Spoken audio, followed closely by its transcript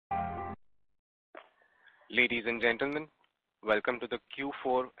Ladies and gentlemen, welcome to the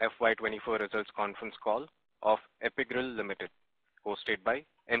Q4 FY24 results conference call of Epigral Ltd, hosted by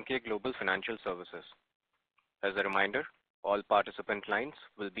Emkay Global Financial Services. As a reminder, all participant lines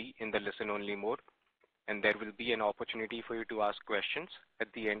will be in the listen-only mode, and there will be an opportunity for you to ask questions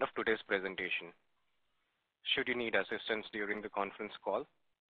at the end of today's presentation. Should you need assistance during the conference call,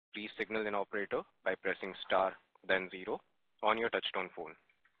 please signal an operator by pressing star, then 0 on your touchtone phone.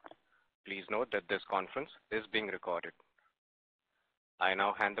 Please note that this conference is being recorded. I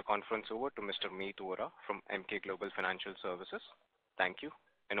now hand the conference over to Mr. Meet Vora from Emkay Global Financial Services. Thank you,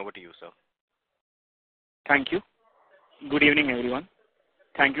 and over to you, sir. Thank you. Good evening, everyone.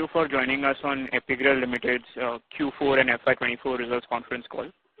 Thank you for joining us on Epigral Ltd's Q4 and FY24 results conference call.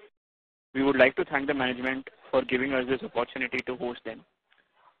 We would like to thank the management for giving us this opportunity to host them.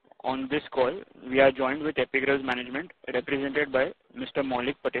 On this call, we are joined with Epigral's management, represented by Mr.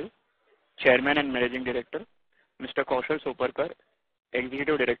 Maulik Patel, Chairman and Managing Director, Mr. Kaushal Soparkar,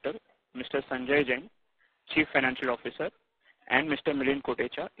 Executive Director, Mr. Sanjay Jain, Chief Financial Officer, and Mr. Milind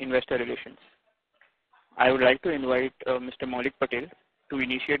Kotecha, Investor Relations. I would like to invite Mr. Maulik Patel to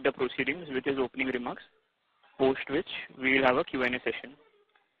initiate the proceedings with his opening remarks, post which we will have a Q&A session.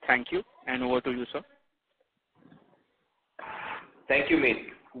 Thank you, and over to you, sir. Thank you, Meet.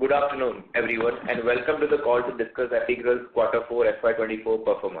 Good afternoon, everyone, and welcome to the call to discuss Epigral's Q4 FY24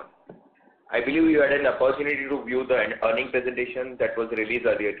 performance. I believe you had an opportunity to view the earnings presentation that was released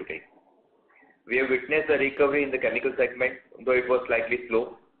earlier today. We have witnessed a recovery in the chemical segment, though it was slightly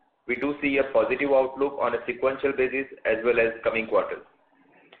slow. We do see a positive outlook on a sequential basis as well as coming quarters.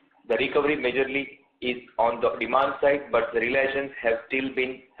 The recovery majorly is on the demand side, but the realizations have still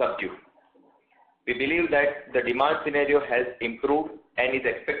been subdued. We believe that the demand scenario has improved and is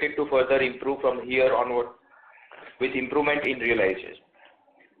expected to further improve from here onward with improvement in realization.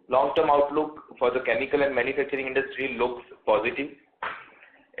 Long-term outlook for the chemical and manufacturing industry looks positive.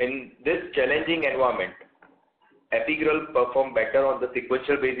 In this challenging environment, Epigral performed better on the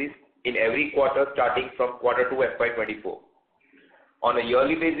sequential basis in every quarter starting from Q2 FY24. On a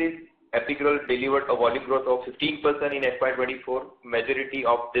yearly basis, Epigral delivered a volume growth of 15% in FY24, majority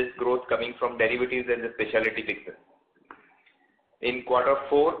of this growth coming from derivatives and the specialty business. In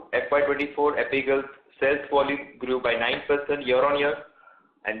Q4 FY24, Epigral's sales volume grew by 9% year-on-year,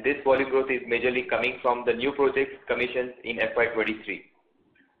 and this volume growth is majorly coming from the new projects commissioned in FY23.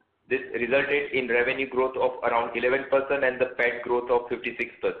 This resulted in revenue growth of around 11% and the PAT growth of 56%.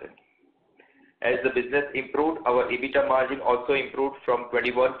 As the business improved, our EBITDA margin also improved from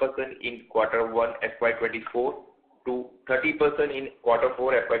 21% in Q1 FY24 to 30% in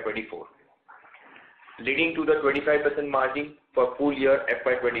Q4 FY24, leading to the 25% margin for full year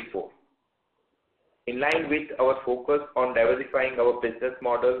FY24. In line with our focus on diversifying our business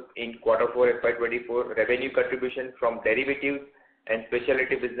model in Q4 FY24, revenue contribution from derivatives and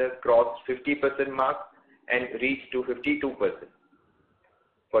specialty business crossed 50% mark and reached to 52%.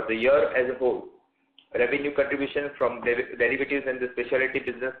 For the year as a whole, revenue contribution from derivatives and the specialty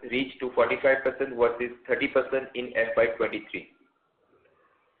business reached to 45% versus 30% in FY23.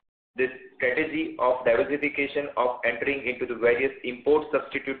 This strategy of diversification of entering into the various import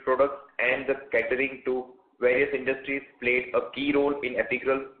substitute products and the catering to various industries played a key role in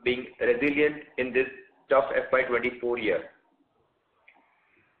Epigral being resilient in this tough FY24 year.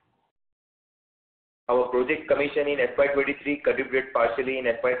 Our project commission in FY23 contributed partially in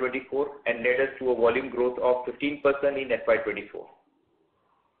FY24 and led us to a volume growth of 15% in FY24.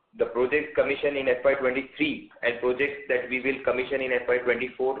 The projects commissioned in FY23 and projects that we will commission in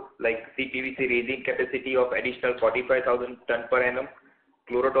FY24 like CPVC raising capacity of additional 45,000 ton per annum,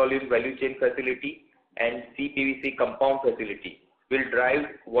 chlorotoluene value chain facility and CPVC compound facility will drive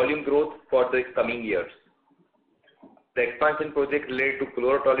volume growth for the coming years. The expansion projects related to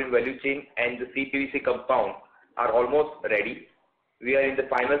chlorotoluene value chain and the CPVC compound are almost ready. We are in the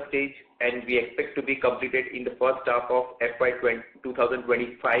final stage and we expect to be completed in the first half of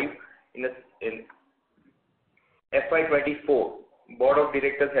FY2025. In FY24, Board of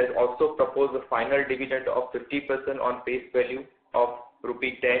Directors has also proposed a final dividend of 50% on face value of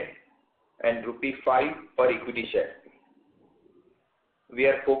rupee 10 and rupee 5 per equity share. We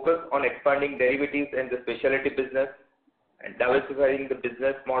are focused on expanding derivatives and the specialty business and diversifying the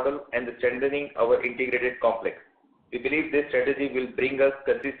business model and strengthening our integrated complex. We believe this strategy will bring us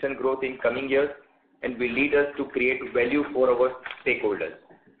consistent growth in coming years and will lead us to create value for our stakeholders.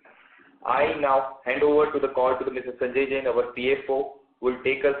 I now hand over to the call to Mr. Sanjay Jain, our CFO, who will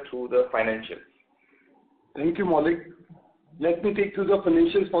take us through the financials. Thank you, Maulik. Let me take through the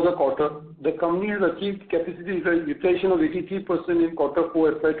financials for the quarter. The company has achieved capacity utilization of 83% in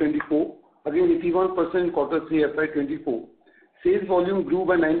Q4 FY24 against 81% in quarter 3 FY24. Sales volume grew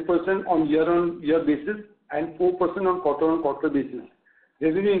by 9% on year-on-year basis and 4% on quarter-on-quarter basis.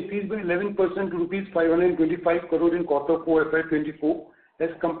 Revenue increased by 11% to rupees 525 crore in quarter 4 FY24 as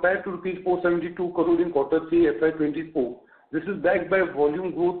compared to rupees 472 crore in quarter 3 FY24. This is backed by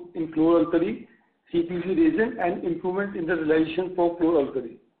volume growth in chlor-alkali, CPG resin and improvement in the realization for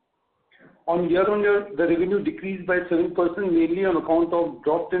chlor-alkali. On year-on-year, the revenue decreased by 7% mainly on account of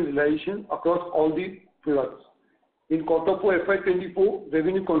drop in realization across all the products. In quarter 4 FY24,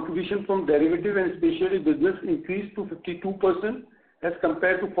 revenue contribution from derivative and specialty business increased to 52% as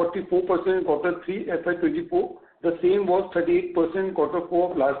compared to 44% in quarter 3 FY24. The same was 38% in quarter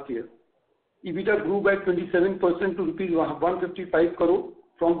 4 of last year. EBITDA grew by 27% to rupees 155 crore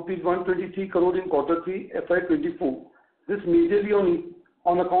from rupees 123 crore in quarter 3 FY24. This majorly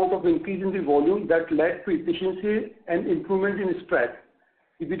on account of increase in the volume that led to efficiency and improvement in spread.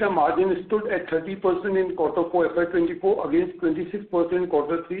 EBITDA margin stood at 30% in quarter 4 FY24 against 26% in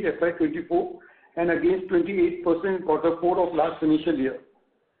quarter 3 FY24 and against 28% in quarter 4 of last financial year.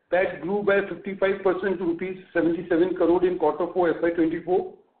 PAT grew by 55% to rupees 77 crore in quarter 4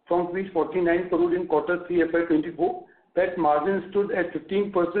 FY24 from rupees 49 crore in quarter 3 FY24. PAT margin stood at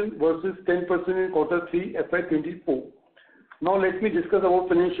 15% versus 10% in quarter 3 FY24. Now let me discuss about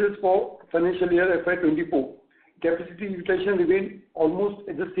financials for financial year FY24. Capacity utilization remained almost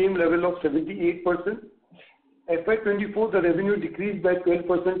at the same level of 78%. FY24, the revenue decreased by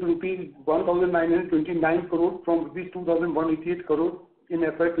 12% to rupees 1,929 crore from rupees 2,188 crore in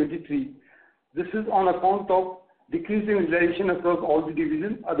FY23. This is on account of decrease in realization across all the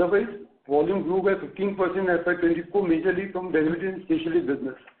divisions. Otherwise, volume grew by 15% in FY24, majorly from derivative and specialty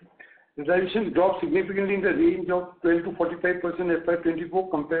business. Realization dropped significantly in the range of 12 to 45%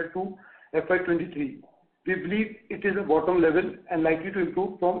 FY24 compared to FY23. We believe it is a bottom level and likely to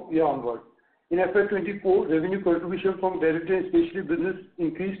improve from here onward. In FY24, revenue contribution from derivative and specialty business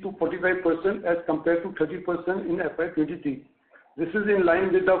increased to 45% as compared to 30% in FY23. This is in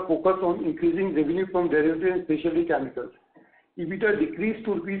line with our focus on increasing revenue from derivative and specialty chemicals. EBITDA decreased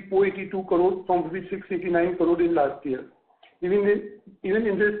to rupees 482 crore from rupees 689 crore in last year. Even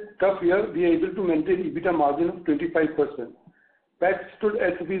in this tough year, we are able to maintain EBITDA margin of 25%. PAT stood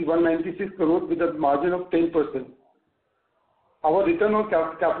at rupees 196 crore with a margin of 10%. Our return on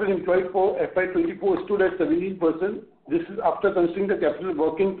capital employed for FY24 stood at 17%. This is after considering the capital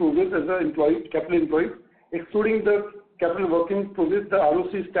work in progress as capital employed. Excluding the capital work in progress, the ROC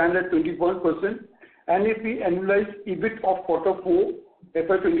stands at 21%. And if we annualize EBIT of quarter 4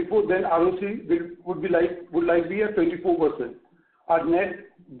 FY24, then ROC would be at 24%. Our net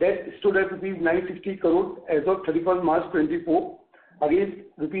debt stood at rupees 960 crore as of 31st March 24 against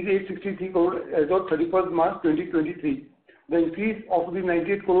rupees 863 crore as of 31st March 2023. The increase of rupees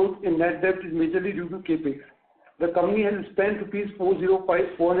 98 crore in net debt is majorly due to capex. The company has spent rupees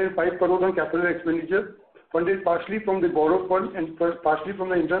 405 crore on capital expenditure, funded partially from the borrowed fund and partially from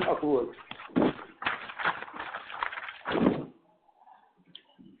the internal accruals.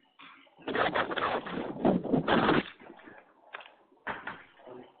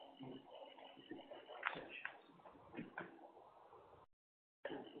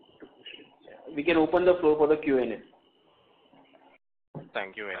 We can open the floor for the Q&A.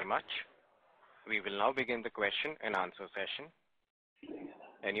 Thank you very much. We will now begin the question and answer session.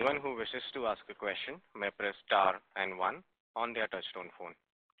 Anyone who wishes to ask a question may press star and 1 on their touchtone phone.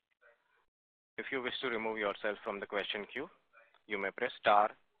 If you wish to remove yourself from the question queue, you may press star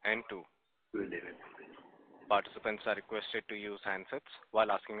and 2. Participants are requested to use handsets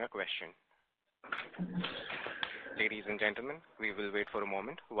while asking a question. Ladies and gentlemen, we will wait for a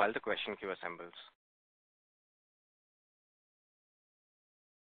moment while the question queue assembles.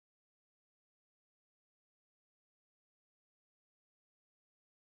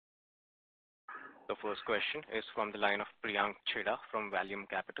 The first question is from the line of Priyank Chheda from Valium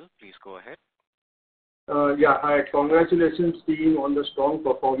Capital. Please go ahead. Hi. Congratulations team on the strong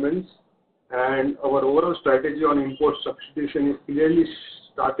performance, and our overall strategy on import substitution is clearly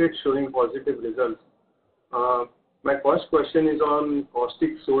started showing positive results. My first question is on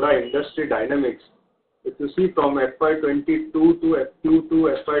caustic soda industry dynamics. If you see from FY22 to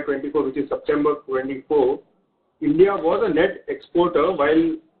Q2 FY24, which is September 24, India was a net exporter,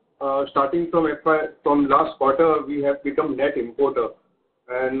 while starting from last quarter, we have become net importer.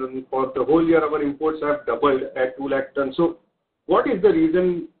 And for the whole year, our imports have doubled at 2 lakh tons. So what is the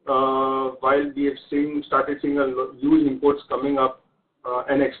reason while we have started seeing a huge imports coming up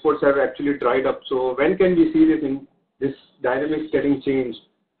and exports have actually dried up? So when can we see this dynamics getting changed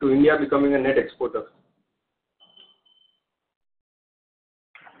to India becoming a net exporter?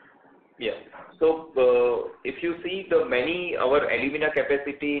 Yeah. So if you see our alumina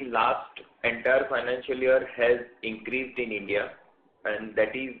capacity in last entire financial year has increased in India, and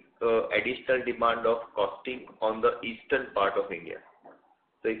that is additional demand of caustic on the eastern part of India.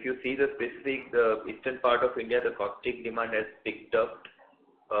 So if you see the eastern part of India, the caustic demand has picked up,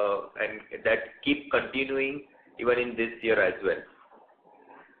 and that keep continuing even in this year as well.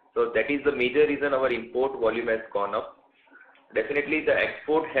 So that is the major reason our import volume has gone up. Definitely the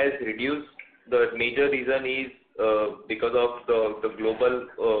export has reduced. The major reason is because of the global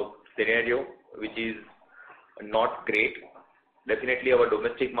scenario, which is not great. Definitely our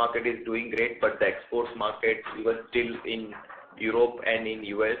domestic market is doing great, but the export market, even still in Europe and in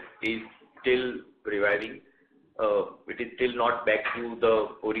US, is still reviving. It is still not back to the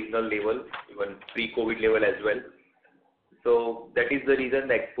original level, even pre-COVID level as well. So that is the reason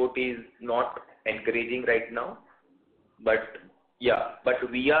the export is not encouraging right now. But yeah, but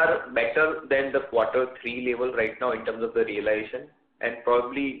we are better than the Q3 level right now in terms of the realization, and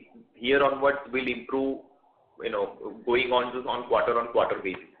probably here onwards will improve, going on quarter-on-quarter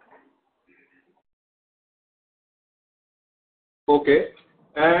basis. Okay.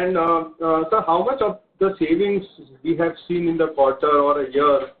 And sir, how much of the savings we have seen in the quarter or a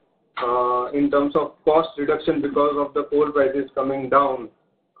year in terms of cost reduction because of the coal prices coming down?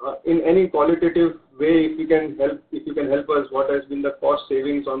 In any qualitative way, if you can help us, what has been the cost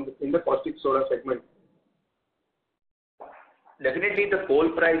savings in the caustic soda segment? Definitely the coal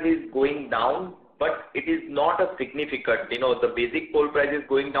price is going down, but it is not a significant. The basic coal price is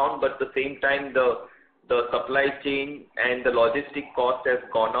going down, but at the same time the supply chain and the logistic cost has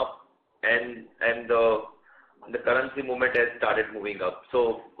gone up, and the currency movement has started moving up.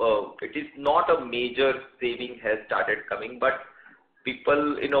 So it is not a major saving has started coming, but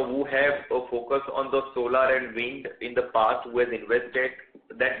people who have a focus on the solar and wind in the past, who has invested,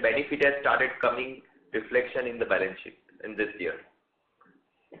 that benefit has started coming reflection in the balance sheet in this year.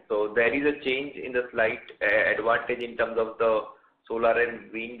 So there is a change in the slight advantage in terms of the solar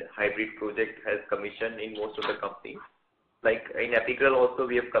and wind hybrid project has commissioned in most of the companies. Like in Epigral also,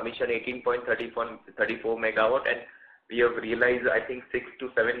 we have commissioned 18.34 megawatt, and we have realized, I think, 6 to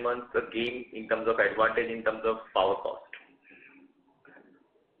 7 months a gain in terms of advantage in terms of power cost.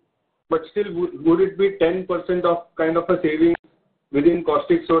 But still, would it be 10% of kind of a saving within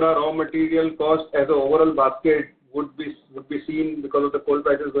caustic soda raw material cost as an overall basket would be seen because of the coal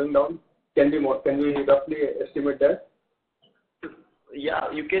prices going down? Can we roughly estimate that? Yeah,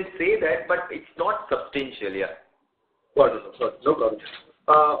 you can say that, but it's not substantial. Yeah. Got it. No problem.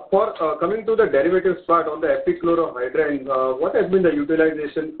 For coming to the derivatives part on the epichlorohydrin, what has been the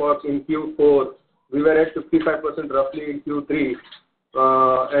utilization for in Q4? We were at 55% roughly in Q3.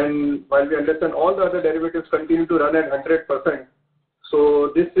 And while we understand all the other derivatives continue to run at 100%,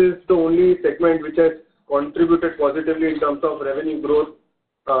 so this is the only segment which has contributed positively in terms of revenue growth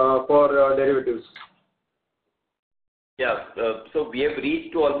for derivatives. Yeah, so we have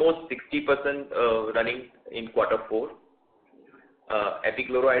reached to almost 60% running in Q4,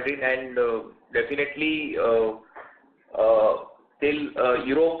 epichlorohydrin, and definitely till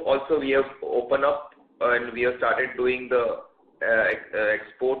Europe also we have opened up, and we have started doing the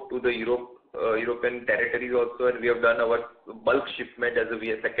export to the European territories also, and we have done our bulk shipment as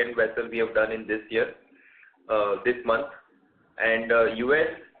a second vessel we have done in this year, this month. And US,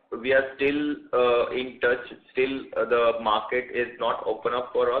 we are still in touch. Still, the market is not open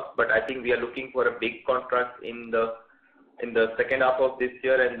up for us, but I think we are looking for a big contract in the second half of this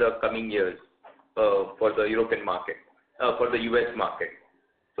year and the coming years for the European market, for the US market.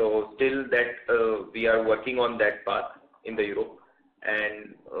 So still that we are working on that path in the Europe,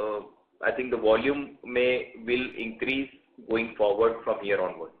 and I think the volume will increase going forward from here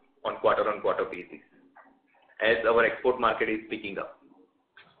onwards on quarter basis as our export market is picking up.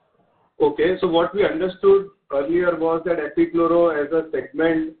 Okay, so what we understood earlier was that epichloro as a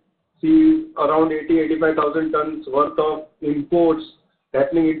segment sees around 80,000-85,000 tons worth of imports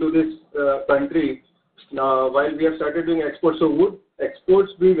happening into this country. Now, while we have started doing exports, so would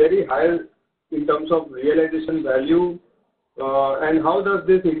exports be very high in terms of realization value? And how does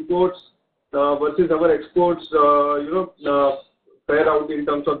this imports versus our exports, fare out in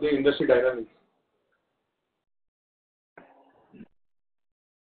terms of the industry dynamics?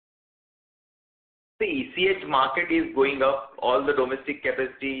 The ECH market is going up. All the domestic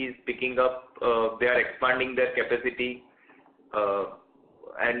capacity is picking up. They are expanding their capacity,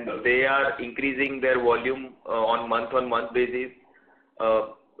 and they are increasing their volume on month-on-month basis.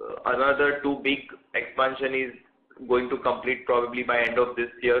 Another 2 big expansion is going to complete probably by end of this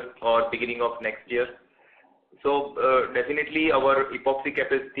year or beginning of next year. So definitely our epoxy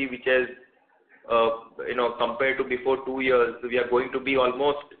capacity, which has compared to before 2 years, we are going to be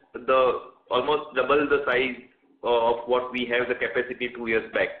almost double the size of what we have the capacity 2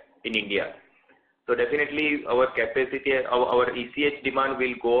 years back in India. So definitely our capacity, our ECH demand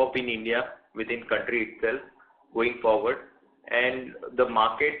will go up in India within country itself going forward. And the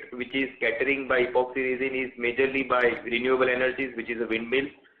market which is catering by epoxy resin is majorly by renewable energies, which is a windmill,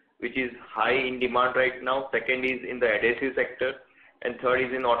 which is high in demand right now. Second is in the adhesive sector, and third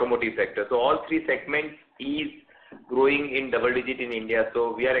is in automotive sector. So all three segments is growing in double digit in India.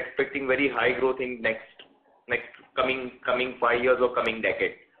 So we are expecting very high growth in next coming 5 years or coming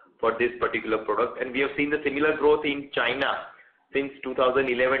decade for this particular product. And we have seen the similar growth in China since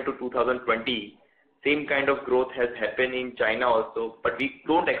 2011 to 2020. Same kind of growth has happened in China also, but we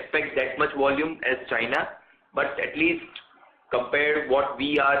don't expect that much volume as China, but at least compare what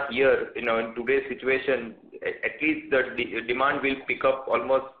we are here, in today's situation, at least the demand will pick up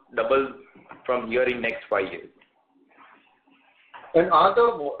almost double from here in next 5 years. And are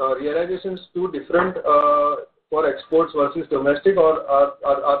the realizations too different for exports versus domestic, or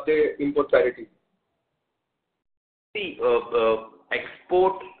are they import parity? See,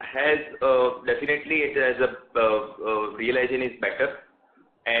 export has definitely it has a realization is better,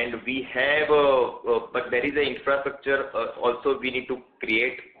 and we have but there is an infrastructure also we need to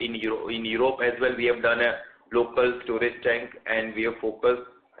create in Europe as well. We have done a local storage tank, and we have focused,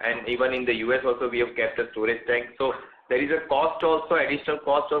 and even in the US also we have kept a storage tank. So there is a cost also, additional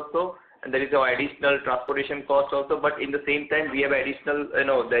cost also, and there is an additional transportation cost also, but in the same time we have additional,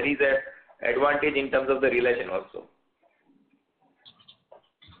 there is a advantage in terms of the realization also.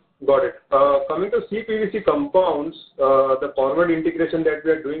 Got it. Coming to CPVC compounds, the forward integration that we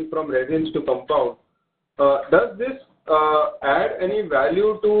are doing from resins to compound, does this add any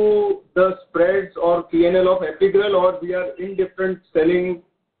value to the spreads or P&L of Epigral, or we are indifferent selling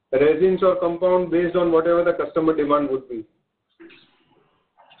resins or compound based on whatever the customer demand would be?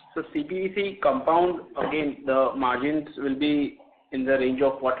 So CPVC compound, again, the margins will be in the range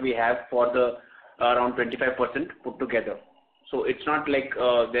of what we have for the around 25% put together. So it's not like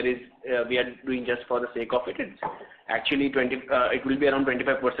we are doing just for the sake of it. It's actually it will be around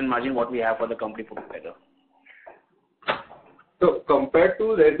 25% margin what we have for the company put together. So compared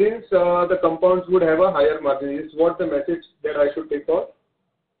to resins, the compounds would have a higher margin. Is what the message that I should take on?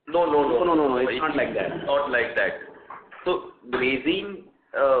 No. It's not like that. Not like that. So resin,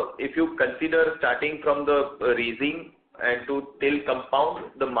 if you consider starting from the resin and to till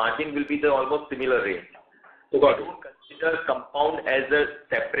compound, the margin will be the almost similar range. So we don't consider compound as a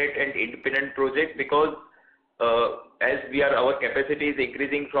separate and independent project, because as our capacity is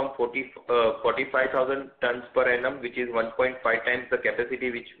increasing from 45,000 tons per annum, which is 1.5 times the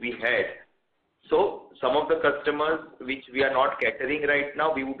capacity which we had. So some of the customers which we are not catering right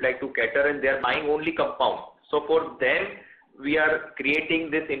now, we would like to cater, and they are buying only compound. So for them, we are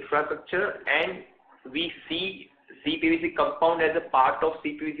creating this infrastructure, and we see CPVC compound as a part of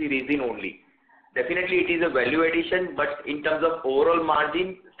CPVC resin only. Definitely it is a value addition, but in terms of overall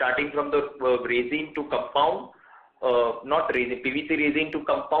margin, starting from the resin to compound, not resin, PVC resin to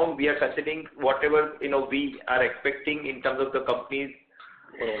compound, we are considering whatever we are expecting in terms of the company's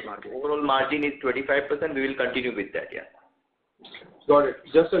overall margin is 25%. We will continue with that. Yeah. Got it.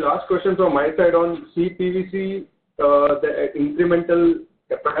 Just a last question from my side on CPVC, the incremental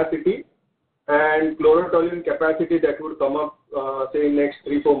capacity and chlorotoluene capacity that would come up, say, in next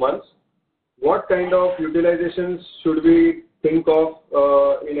 3-4 months. What kind of utilizations should we think of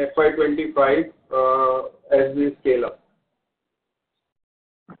in FY25 as we scale up?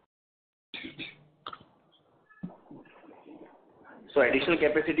 So additional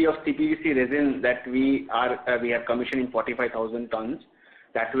capacity of CPVC resin that we have commissioned in 45,000 tons.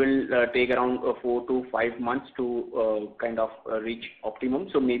 That will take around 4 to 5 months to kind of reach optimum.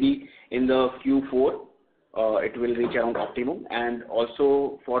 So maybe in the Q4 it will reach around optimum, and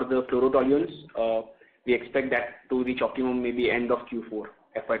also for the chlorotoluenes we expect that to reach optimum maybe end of Q4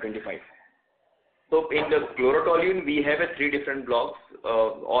 FY25. So in the chlorotoluene we have 3 different blocks.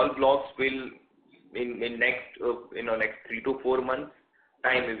 All blocks will in next 3 to 4 months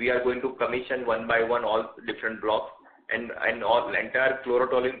time we are going to commission one by one all different blocks, and all entire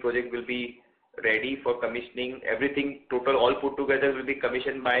chlorotoluene project will be ready for commissioning. Everything total all put together will be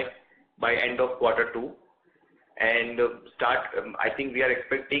commissioned by end of Q2. And I think we are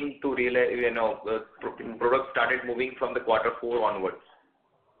expecting to realize, products started moving from the Q4 onwards.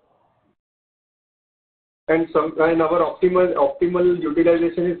 And our optimal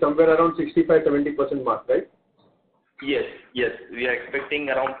utilization is somewhere around 65-70% mark, right? Yes, yes. We are expecting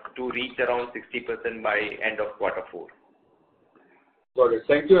to reach around 60% by end of quarter 4. Got it.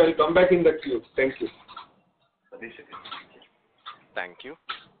 Thank you. I'll come back in the queue. Thank you. Thank you.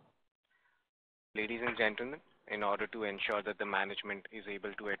 Ladies and gentlemen, in order to ensure that the management is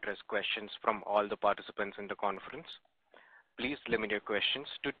able to address questions from all the participants in the conference, please limit your questions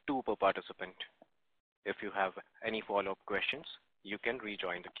to 2 per participant. If you have any follow-up questions, you can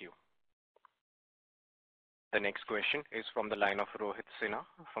rejoin the queue. The next question is from the line of Rohit Sinha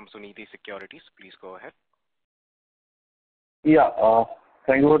from Sunidhi Securities. Please go ahead. Yeah,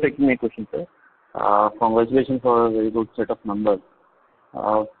 thank you for taking my question, sir. Congratulations for a very good set of numbers.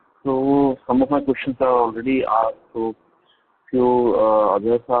 So some of my questions are already asked. So few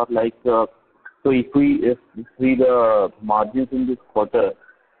others are like, so if we see the margins in this quarter,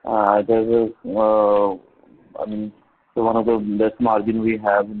 there's I mean, so one of the best margin we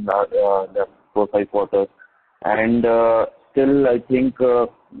have in the 4-5 quarters, and still I think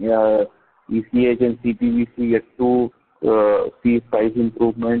ECH and CPVC yet to see price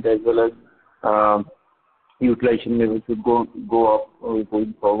improvement as well as utilization levels should go up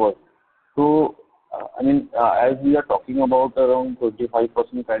going forward. So, I mean, as we are talking about around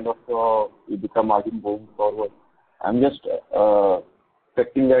 25% kind of EBITDA margin going forward, I'm just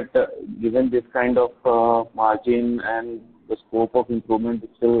expecting that given this kind of margin and the scope of improvement is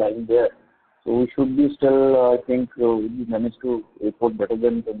still lying there, so we should be still, I think, we managed to report better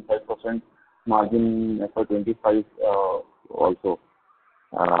than 25% margin in FY25 also.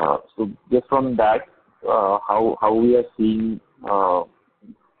 So just from that, how we are seeing an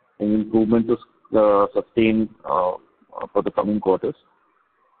improvement to sustain for the coming quarters?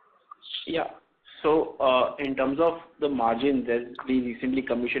 Yeah. So in terms of the margins, as we recently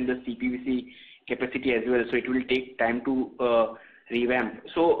commissioned the CPVC capacity as well, so it will take time to revamp.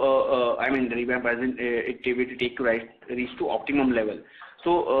 So I mean revamp as in it will take to reach to optimum level.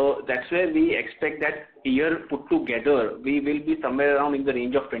 So that's where we expect that year put together, we will be somewhere around in the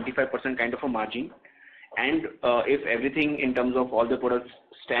range of 25% kind of a margin. And if everything in terms of all the products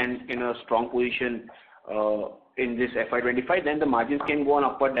stand in a strong position in this FY25, then the margins can go on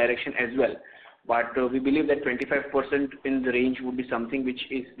upward direction as well. But we believe that 25% in the range would be something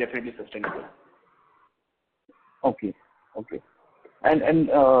which is definitely sustainable. Okay. Okay. And in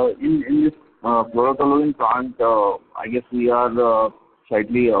this fluorotoluene plant, I guess we are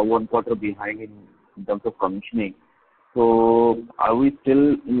slightly 1 quarter behind in terms of commissioning. So are we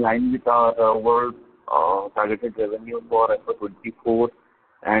still in line with our overall targeted revenue for FY24,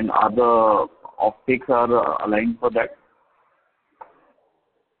 and are the offtakes aligned for that?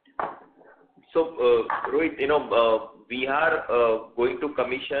 So, Rohit, we are going to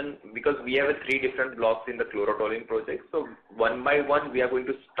commission, because we have 3 different blocks in the chlorotoluene project. So, one by one, we are going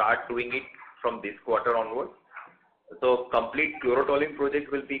to start doing it from this quarter onwards. So, complete chlorotoluene project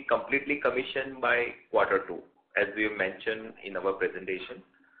will be completely commissioned by quarter 2, as we have mentioned in our presentation.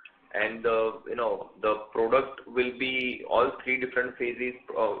 And, the product will be all 3 different phases,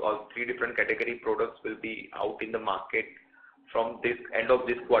 all 3 different category products will be out in the market from this end of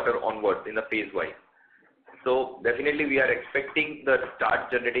this quarter onwards in the phase-wise. So definitely we are expecting the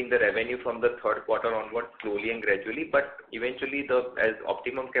start generating the revenue from the 3rd quarter onwards slowly and gradually, but eventually as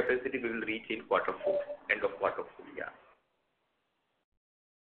optimum capacity we will reach in quarter 4, end of quarter 4. Yeah.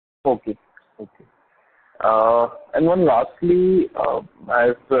 Okay. Okay. And one lastly,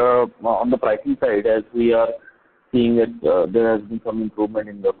 as on the pricing side, as we are seeing that there has been some improvement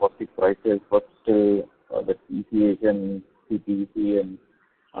in the caustic prices, but still the ECH and CPVC and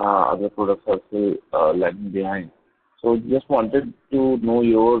other products are still lagging behind. So just wanted to know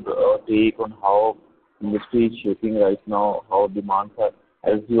your take on how industry is shaping right now, how demands are,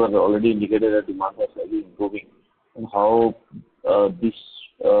 as you have already indicated that demands are slightly improving, and how this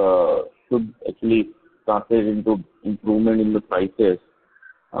should actually translate into improvement in the prices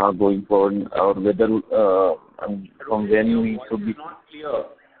going forward, or whether from when we should be... Not clear.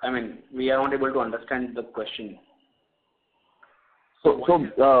 I mean, we are not able to understand the question. So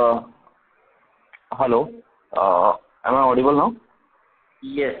hello, am I audible now?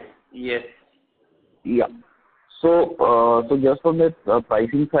 Yes. Yeah. So just on the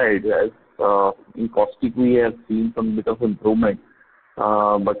pricing side, as in caustic we have seen some bit of improvement,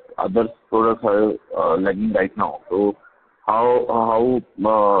 but other products are lagging right now. So how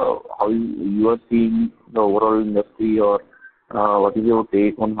you are seeing the overall industry, or what is your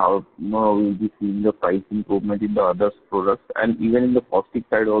take on how we will be seeing the price improvement in the other products, and even in the caustic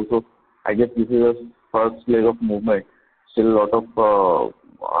side also? I guess this is a first leg of movement. Still a lot of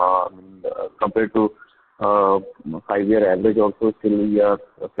compared to 5-year average also, still we are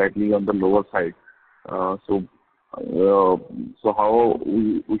slightly on the lower side. So So how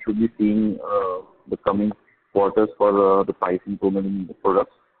we should be seeing the coming quarters for the price improvement in the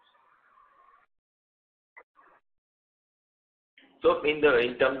products? So in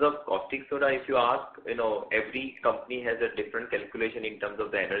terms of caustic soda, if you ask, every company has a different calculation in terms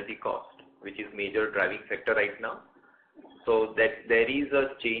of the energy cost, which is major driving factor right now. So that there is a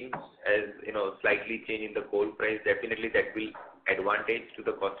change, as slightly change in the coal price. Definitely that will advantage to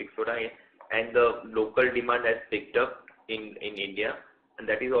the caustic soda, and the local demand has picked up in India, and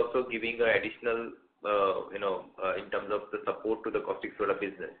that is also giving an additional in terms of the support to the caustic soda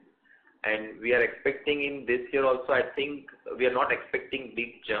business. And we are expecting in this year also, I think we are not expecting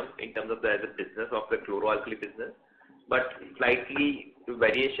big jump in terms of as a business of the chloroalkali business, but slightly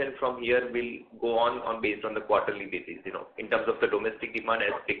variation from here will go on based on the quarterly basis, in terms of the domestic demand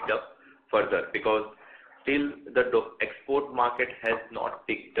has picked up further, because still the export market has not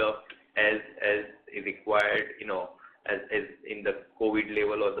picked up as required, as in the COVID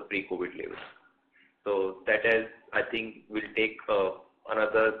level or the pre-COVID level. So that is, I think, will take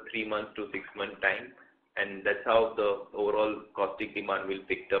another 3 months to 6 months time, and that's how the overall caustic demand will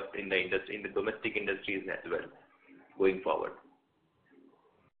pick up in the industry, in the domestic industries as well, going forward.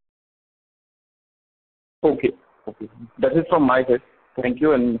 Okay. That is from my side. Thank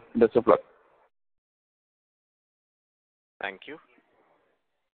you and best of luck. Thank you.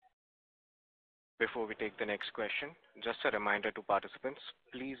 Before we take the next question, just a reminder to participants,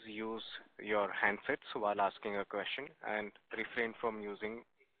 please use your handsets while asking a question and refrain from using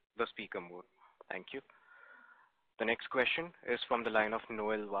the speaker mode. Thank you. The next question is from the line of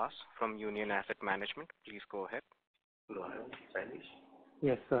Noel Vaz from Union Asset Management. Please go ahead.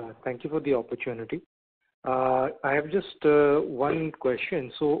 Yes, thank you for the opportunity. I have just one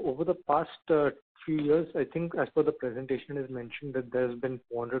question. So over the past few years, I think as per the presentation is mentioned that there's been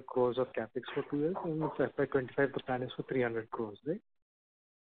 400 crores of capex for 2 years, and it's FY25 the plan is for 300 crores, right?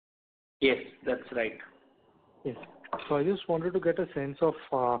 Yes, that's right. Yes. So I just wanted to get a sense of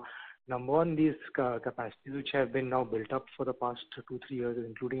number one, these capacities which have been now built up for the past 2-3 years,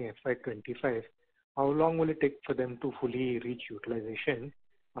 including FY25. How long will it take for them to fully reach utilization?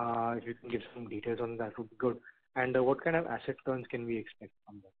 If you can give some details on that, would be good. And what kind of asset turns can we expect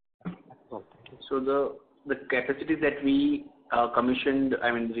from them? So the capacities that we commissioned,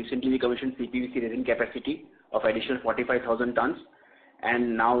 recently we commissioned CPVC resin capacity of additional 45,000 tons,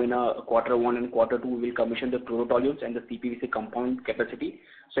 and now in quarter 1 and quarter 2 we will commission the chlorotoluenes and the CPVC compound capacity.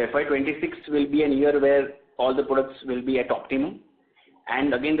 So FY26 will be a year where all the products will be at optimum,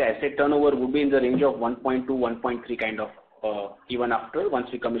 and again the asset turnover would be in the range of 1.2, 1.3 kind of even after once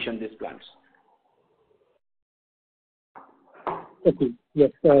we commission these plants. Okay.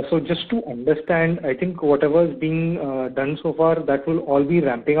 Yes. So just to understand, I think whatever is being done so far, that will all be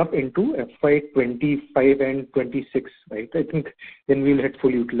ramping up into FY25 and 26, right? I think then we'll hit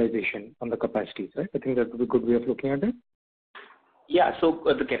full utilization on the capacities, right? I think that would be a good way of looking at it. Yeah. So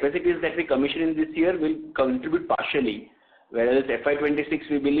the capacities that we commission in this year will contribute partially, whereas FY26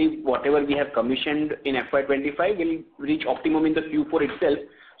 we believe whatever we have commissioned in FY25 will reach optimum in the Q4 itself.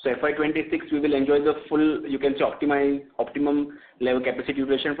 So FY26 we will enjoy the full, you can say, optimum level capacity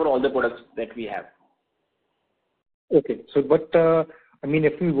utilization for all the products that we have. Okay. So, but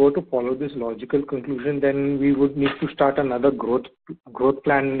if we were to follow this logical conclusion, then we would need to start another growth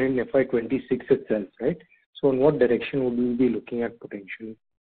plan in FY26 itself, right? So, in what direction would we be looking at potentially?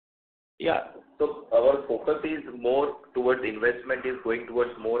 Yeah. So our focus is more towards investment is going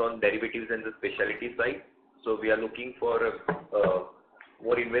towards more on derivatives and the specialty side. So we are looking for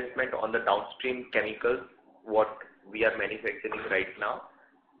more investment on the downstream chemicals, what we are manufacturing right now,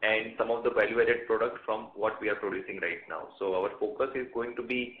 and some of the value-added products from what we are producing right now. So our focus is going to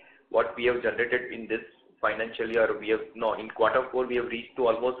be what we have generated in this financial year. In quarter 4 we have reached to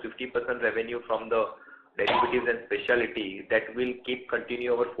almost 50% revenue from the derivatives and specialty. That will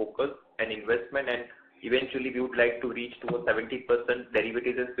continue our focus and investment, and eventually we would like to reach to a 70%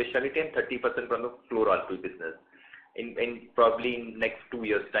 derivatives and specialty and 30% from the chloralkali business in probably in next 2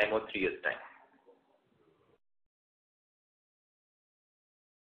 years time or 3 years time.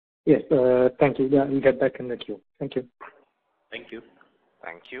 Yes, thank you. Yeah, we'll get back in the queue. Thank you. Thank you.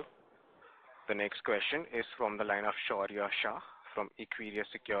 Thank you. The next question is from the line of Shaurya Shah from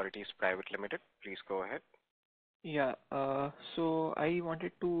Equirus Securities Private Limited. Please go ahead. Yeah. So I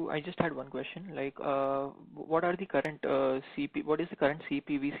just had one question. Like, what is the current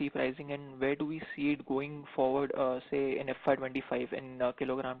CPVC pricing, and where do we see it going forward? Say in FY25 in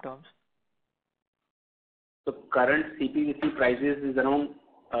kilogram terms. The current CPVC prices is around.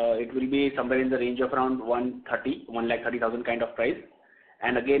 It will be somewhere in the range of around 130,000 kind of price.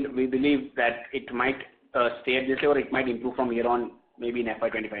 And again, we believe that it might stay at this level, or it might improve from here on, maybe in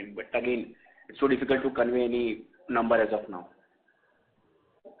FY25. But again, it's so difficult to convey any number as of now.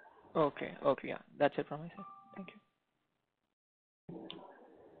 Okay. Okay. Yeah. That's it from my side. Thank you.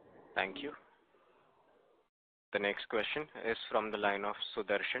 Thank you. The next question is from the line of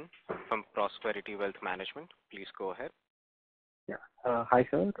Sudarshan from Prosperity Wealth Management. Please go ahead. Yeah. Hi,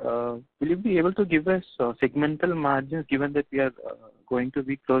 sir. Will you be able to give us segmental margins, given that we are going to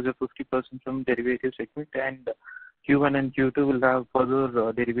be closer to 50% from derivative segment, and Q1 and Q2 will have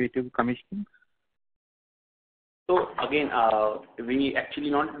further derivative commissioning? So again, we actually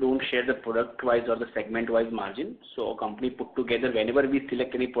don't share the product-wise or the segment-wise margin. So a company put together, whenever we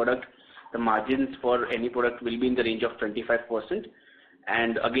select any product, the margins for any product will be in the range of 25%.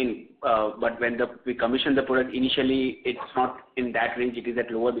 And again, but when we commission the product, initially it's not in that range, it is at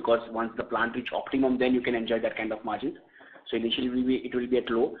lower, because once the plant reach optimum, then you can enjoy that kind of margins. So initially it will be at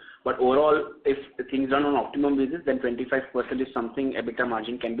low, but overall, if things run on optimum basis, then 25% is something EBITDA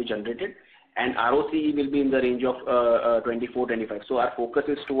margin can be generated, and ROCE will be in the range of 24-25. So our focus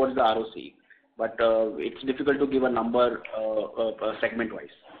is towards the ROCE, but it's difficult to give a number segment-wise.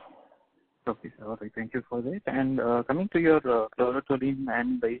 Okay, sir. All right. Thank you for that. And coming to your chlorotoluene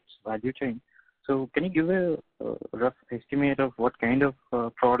and its value chain, so can you give a rough estimate of what kind of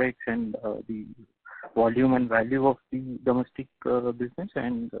products and the volume and value of the domestic business,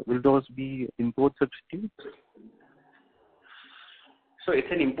 and will those be import substitutes? So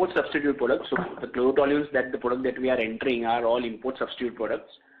it's an import substitute product. So the chlorotoluenes, the product that we are entering, are all import substitute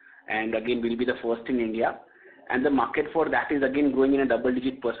products, and again will be the first in India. And the market for that is again growing in a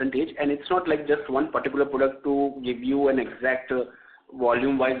double-digit percentage. And it's not like just one particular product to give you an exact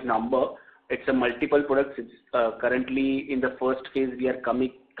volume-wise number. It's a multiple products. It's currently in the first phase. We are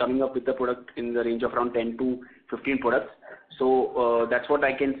coming up with the product in the range of around 10 to 15 products. So that's what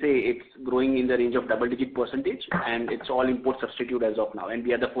I can say. It's growing in the range of double-digit percentage, and it's all import substitute as of now. And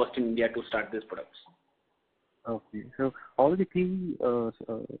we are the first in India to start these products. Okay. So all the three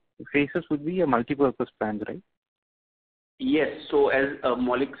phases would be a multi-purpose plant, right? Yes. So as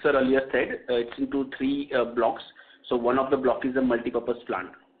Maulik sir earlier said, it's into three blocks. So one of the block is a multi-purpose plant.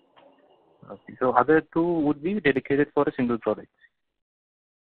 Okay. So other two would be dedicated for a single product.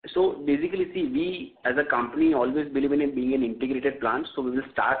 So basically, see, we as a company always believe in it being an integrated plant. So we will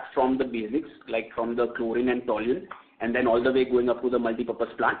start from the basics, like from the chlorine and toluene, and then all the way going up to the multi-purpose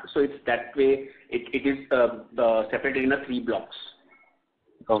plant. So it's that way. It is separated in three blocks.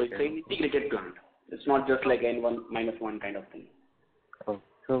 Okay. So it's an integrated plant. It's not just like N1-1 kind of thing. Oh.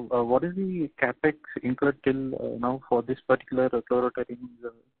 So what is the capex incurred till now for this particular chlorotoluene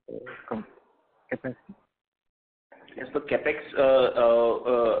capacity? Yes, so capex,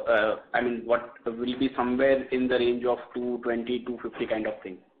 I mean, what will be somewhere in the range of 220-250 kind of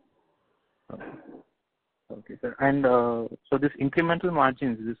thing. Okay, sir. And so this incremental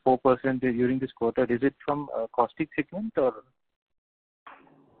margins, this 4% during this quarter, is it from caustic segment or?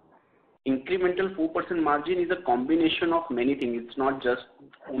 Incremental 4% margin is a combination of many things. It's not just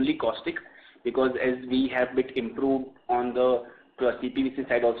only caustic, because as we have bit improved on the CPVC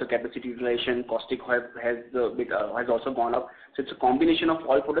side, also capacity utilization, caustic has also gone up. So it's a combination of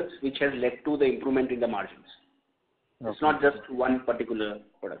all products which has led to the improvement in the margins. Okay. It's not just one particular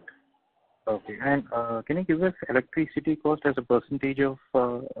product. Okay. And can you give us electricity cost as a percentage of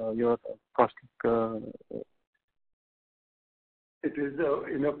your caustic? It is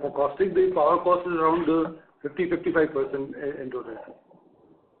for caustic, the power cost is around 50-55% in total.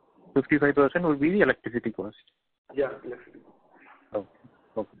 55% would be the electricity cost. Yeah, electricity. Okay.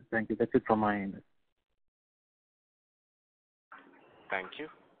 Okay. Thank you. That's it from my end. Thank you.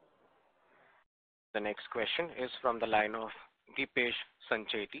 The next question is from the line of Deepesh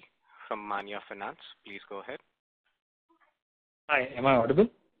Sancheti from Manya Finance. Please go ahead. Hi, am I audible?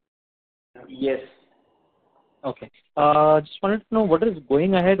 Yes. Okay. Just wanted to know what is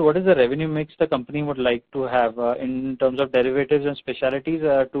going ahead, what is the revenue mix the company would like to have in terms of derivatives and specialties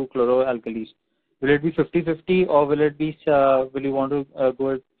to chloroalkalis? Will it be 50-50 or will it be, will you want to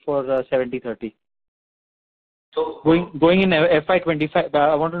go for 70-30? So going in FY25,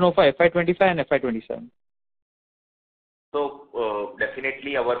 I want to know for FY25 and FY27. So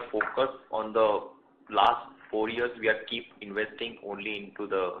definitely our focus on the last 4 years, we are keep investing only into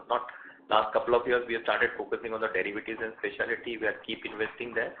the, not last couple of years, we have started focusing on the derivatives and specialty. We are keep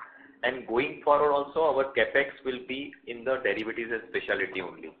investing there. And going forward also, our capex will be in the derivatives and specialty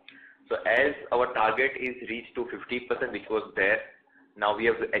only. So as our target is reached to 50%, which was there, now we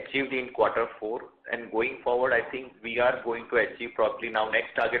have achieved in Q4, and going forward, I think we are going to achieve probably now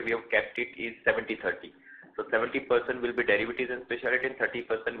next target we have kept it is 70-30. So 70% will be derivatives and specialty and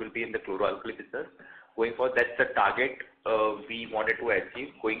 30% will be in the chloroalkali business. Going forward, that's the target we wanted to achieve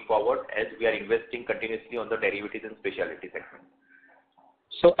going forward as we are investing continuously on the derivatives and specialty segment.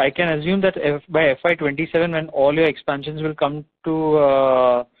 So I can assume that by FY27, when all your expansions will come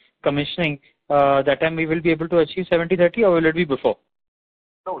to commissioning, that time we will be able to achieve 70/30, or will it be before?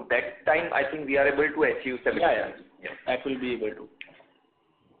 No, that time I think we are able to achieve 70/30. Yeah, that will be able to.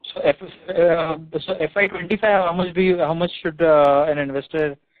 So FY25, how much should an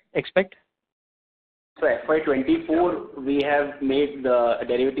investor expect? So FY24, we have made the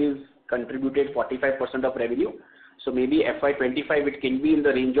derivatives contributed 45% of revenue. So maybe FY25, it can be in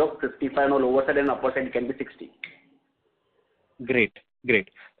the range of 55 on lower side and upper side, it can be 60. Great.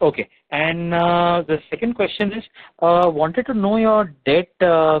 Okay. And the second question is, wanted to know your debt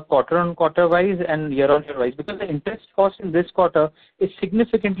quarter-on-quarter wise and year-on-year wise, because the interest cost in this quarter is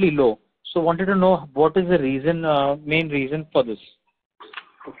significantly low. So wanted to know what is the reason, main reason for this.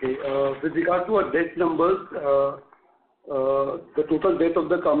 Okay. With regard to our debt numbers, the total debt of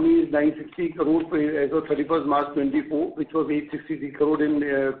the company is 960 crore as of 31st March 24, which was 863 crore in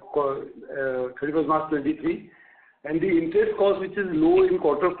 31st March 23. And the interest cost, which is low in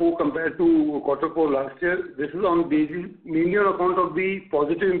quarter 4 compared to quarter 4 last year, this is on basis mainly on account of the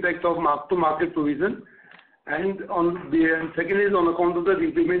positive impact of mark-to-market provision, and second is on account of the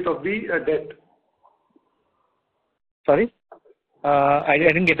repayment of the debt. Sorry, I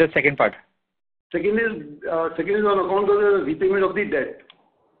didn't get the second part. Second is on account of the repayment of the debt.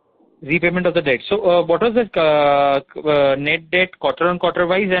 Repayment of the debt. So what was the net debt quarter-on-quarter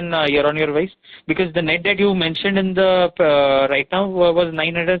wise and year-on-year wise? Because the net debt you mentioned in the right now was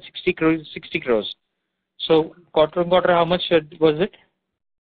 960 crores. So quarter-on-quarter, how much was it?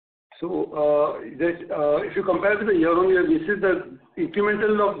 So if you compare to the year-on-year basis, the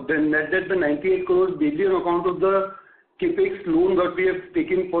incremental of the net debt, the 98 crores, mainly on account of the capex loan that we have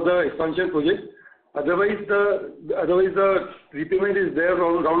taken for the expansion project. Otherwise, the repayment is there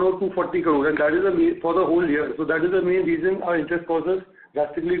around 240 crores, and that is for the whole year. So that is the main reason our interest cost has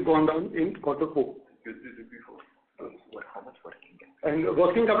drastically gone down in quarter 4. How much working capital? And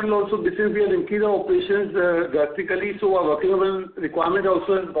working capital also, since we have increased our operations drastically, so our working capital requirement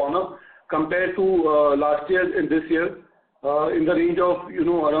also has gone up compared to last year and this year, in the range of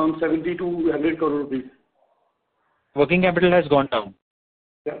around 70 to 100 crore rupees. Working capital has gone down.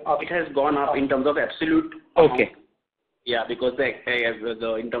 Yeah, it has gone up in terms of absolute. Okay. Yeah, because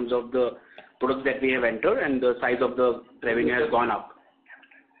in terms of the products that we have entered and the size of the revenue has gone up.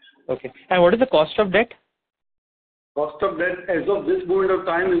 Okay. And what is the cost of debt? Cost of debt as of this moment of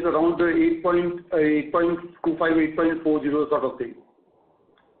time is around 8.25, 8.40 sort of thing.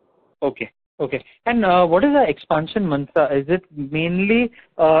 Okay. And what is the expansion mantra? Is it mainly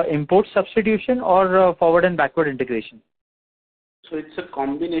import substitution or forward and backward integration? So it's a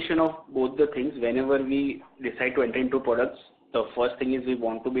combination of both the things. Whenever we decide to enter into products, the first thing is we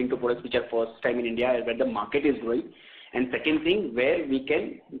want to be into products which are first time in India, where the market is growing. And second thing, where we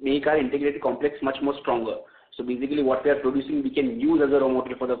can make our integrated complex much more stronger. So basically what we are producing, we can use as a raw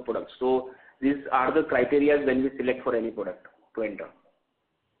material for the product. So these are the criteria when we select for any product to enter.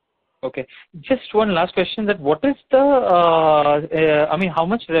 Okay. Just one last question, that what is the, how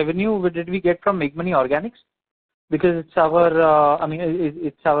much revenue did we get from Make Money Organics? Because it's our,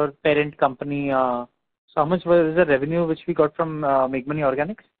 it's our parent company. So how much was the revenue which we got from Make Money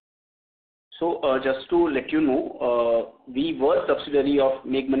Organics? So just to let you know, we were subsidiary of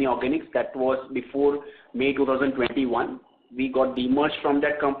Make Money Organics. That was before May 2021. We got demerged from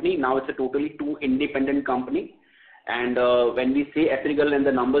that company. Now it's a totally two independent company. And when we say Epigral and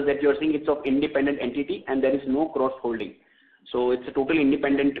the numbers that you're seeing, it's of independent entity and there is no cross holding. So it's a totally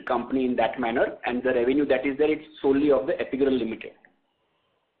independent company in that manner, and the revenue that is there, it's solely of the Epigral Limited.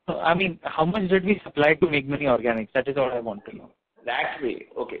 How much did we supply to Make Money Organics? That is all I want to know. That way.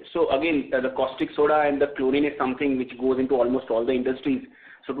 Okay. So again, the caustic soda and the chlorine is something which goes into almost all the industries.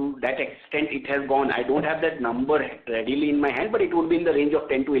 So to that extent, it has gone. I don't have that number readily in my hand, but it would be in the range of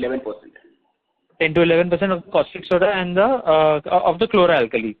 10 to 11%. 10 to 11% of the caustic soda and the of the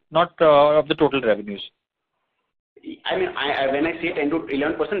chloralkali, not of the total revenues. When I say 10 to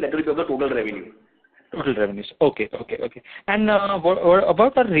 11%, that will be of the total revenue. Total revenues. Okay. And what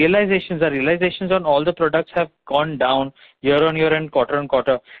about our realizations? Our realizations on all the products have gone down year on year and quarter on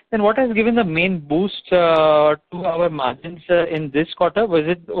quarter. Then what has given the main boost to our margins in this quarter? Was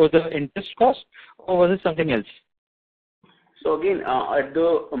the interest cost, or was it something else? So again, at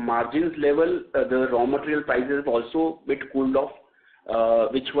the margins level, the raw material prices have also a bit cooled off,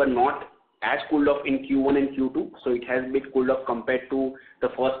 which were not as cooled off in Q1 and Q2. So it has been cooled off compared to the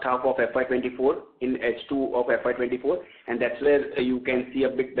first half of FY24 in H2 of FY24. And that's where you can see a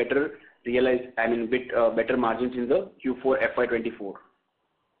bit better realize, better margins in the Q4 FY24.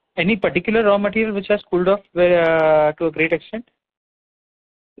 Any particular raw material which has cooled off to a great extent?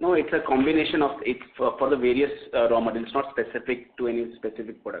 No, it's a combination of it's for the various raw materials, not specific to any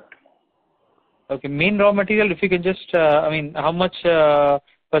specific product. Okay, main raw material, if you can just, how much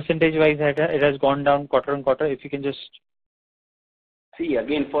percentage-wise it has gone down quarter on quarter, if you can just... See,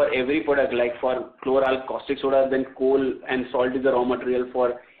 again, for every product, like for chloralkali, caustic soda, then coal and salt is the raw material,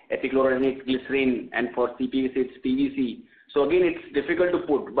 for epichloronic glycerin, and for CPVC, it's PVC. So again, it's difficult to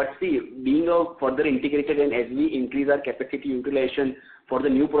put, but see, being a further integrated and as we increase our capacity utilization for the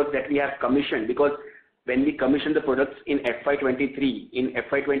new products that we have commissioned, because when we commissioned the products in FY23, in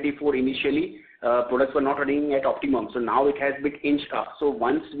FY24 initially, products were not running at optimum. So now it has been inched up. So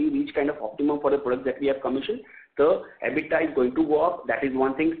once we reach kind of optimum for the products that we have commissioned, the EBITDA is going to go up. That is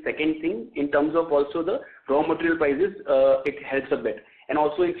one thing. Second thing, in terms of also the raw material prices, it helps a bit. And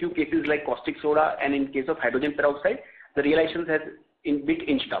also in few cases like caustic soda and in case of hydrogen peroxide, the realizations has bit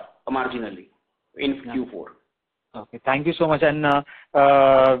inched up marginally in Q4. Okay, thank you so much, and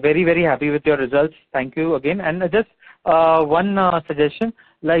very, very happy with your results. Thank you again. And just one suggestion,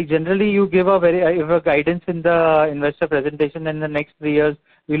 like generally you give a guidance in the investor presentation, and in the next 3 years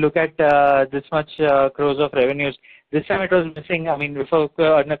we look at this much crores of revenues. This time it was missing, before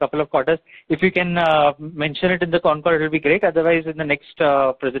in a couple of quarters. If you can mention it in the con call, it will be great. Otherwise, in the next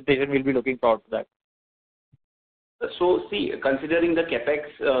presentation, we'll be looking forward to that. So see, considering the capex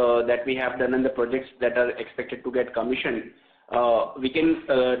that we have done and the projects that are expected to get commissioned, we can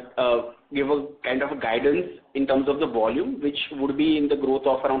give a kind of a guidance in terms of the volume, which would be in the growth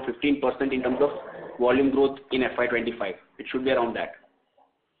of around 15% in terms of volume growth in FY25. It should be around that.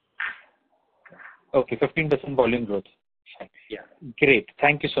 Okay, 15% volume growth. Yeah. Great.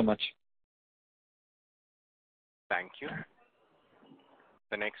 Thank you so much. Thank you.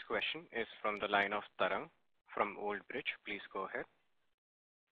 The next question is from the line of Tarang from Old Bridge. Please go ahead.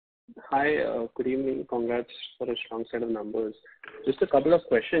 Hi, good evening. Congrats for a strong set of numbers. Just a couple of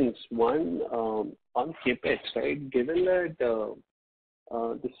questions. One, on capex, right? Given that the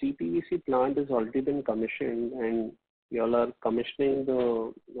CPVC plant has already been commissioned and you all are commissioning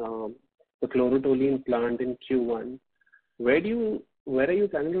the chlorotoluene plant in Q1, where are you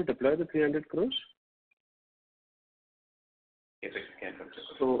planning to deploy the 300 crores?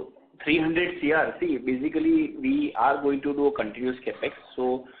 So 300 CR. See, basically we are going to do a continuous capex.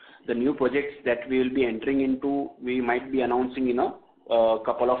 So the new projects that we will be entering into, we might be announcing in a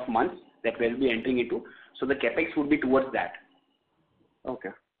couple of months that we will be entering into. So the capex would be towards that.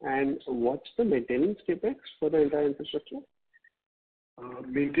 Okay. And what's the maintenance capex for the entire infrastructure?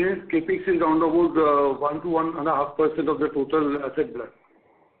 Maintenance capex is around about 1 to 1.5% of the total asset block.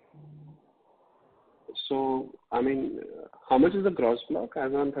 So, how much is the gross block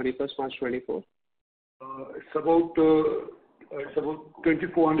as on 31st March 24? It's about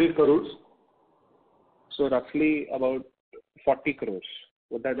 2,400 crores. So roughly about 40 crores.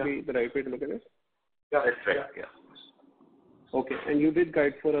 Would that be the right way to look at it? Yeah, that's right. Yeah. Okay, and you did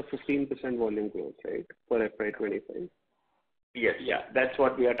guide for a 15% volume growth, right, for FY25? Yes. Yeah, that's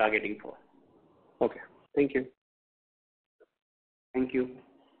what we are targeting for. Okay, thank you. Thank you.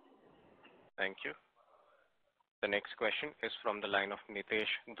 Thank you. The next question is from the line of Nitesh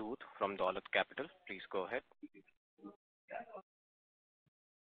Dhoot from Dolat Capital. Please go ahead.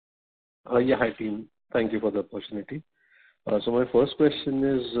 Yeah, hi team. Thank you for the opportunity. So my first question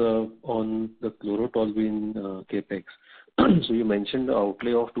is on the chlorotoluene capex. So you mentioned the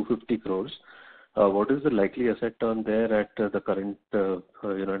outlay of 250 crores. What is the likely asset turn there at the current, at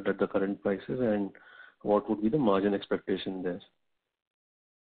the current prices, and what would be the margin expectation there?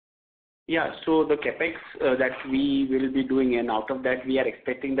 Yeah, so the capex that we will be doing, and out of that we are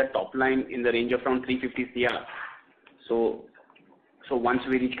expecting the top line in the range of around 350 CR. So once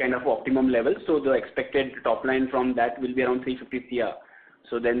we reach kind of optimum level, so the expected top line from that will be around 350 CR.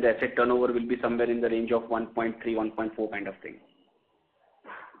 So then the asset turnover will be somewhere in the range of 1.3, 1.4 kind of thing.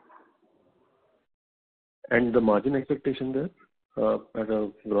 And the margin expectation there at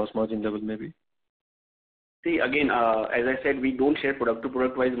a gross margin level maybe? See, again, as I said, we don't share product to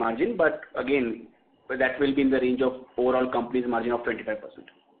product wise margin, but again, that will be in the range of overall company's margin of 25%.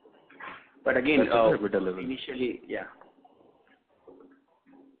 But again, initially, yeah.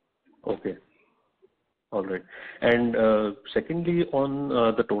 Okay. All right. And secondly, on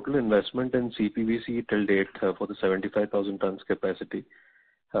the total investment in CPVC till date for the 75,000 tons capacity,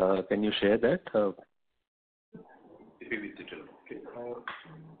 can you share that?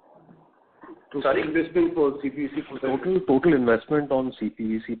 Sorry? Investment for CPVC. Total investment on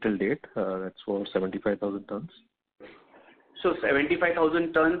CPVC till date, that's for 75,000 tons. So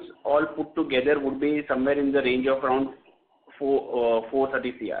 75,000 tons all put together would be somewhere in the range of around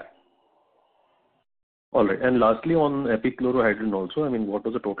 430 CR. All right. And lastly, on epichlorohydrin also, I mean, what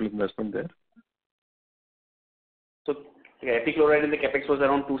was the total investment there? So epichlorohydrin, the capex was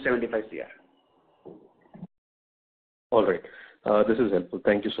around 275 CR. All right. This is helpful.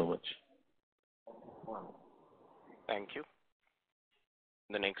 Thank you so much. Thank you.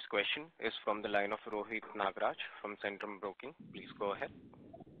 The next question is from the line of Rohit Nagraj from Centrum Broking. Please go ahead.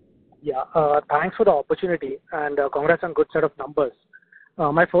 Yeah, thanks for the opportunity and congrats on good set of numbers.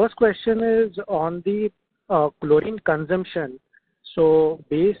 My first question is on the chlorine consumption. So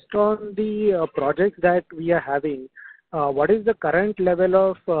based on the projects that we are having, what is the current level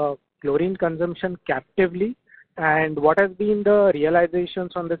of chlorine consumption captively, and what has been the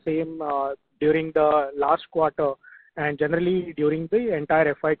realizations on the same during the last quarter and generally during the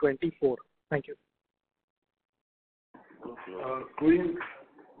entire FY24? Thank you. Chlorine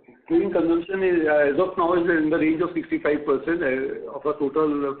consumption is, as of now, is in the range of 65% of our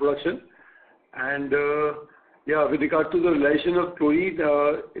total production. And yeah, with regard to the realization of chlorine,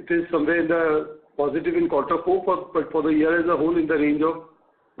 it is somewhere in the positive in Q4, but for the year as a whole in the range of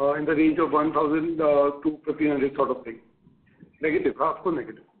 1,000 to 1,500 sort of thing. Negative, half to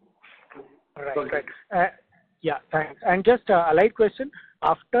negative. Right. Yeah, thanks. And just a allied question,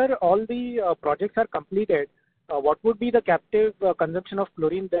 after all the projects are completed, what would be the captive consumption of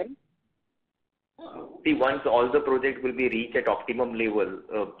chlorine then? See, once all the projects will be reached at optimum level,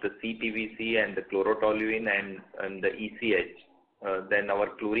 the CPVC and the chlorotoluene and the ECH, then our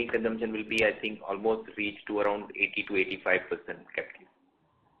chlorine consumption will be, I think, almost reached to around 80 to 85% captive.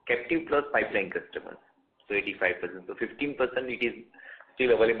 Captive plus pipeline customers, so 85%. So 15% it is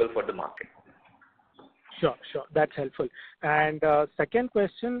still available for the market. Sure. That's helpful. And second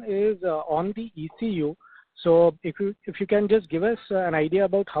question is on the ECU. So if you can just give us an idea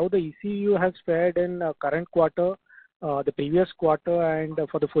about how the ECU has fared in current quarter, the previous quarter, and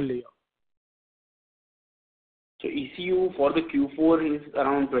for the full year. So ECU for the Q4 is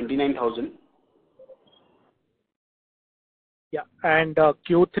around 29,000. Yeah, and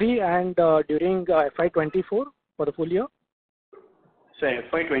Q3 and during FY24 for the full year? So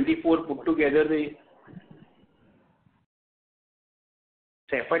FY24 put together is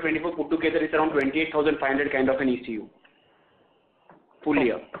around 28,500 kind of an ECU. Full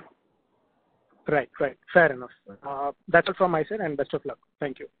year. Right. Fair enough. That's all from my side and best of luck.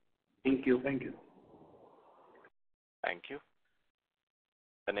 Thank you. Thank you. Thank you.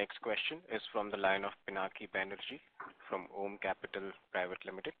 The next question is from the line of Pinaki Banerjee from Om Capital Private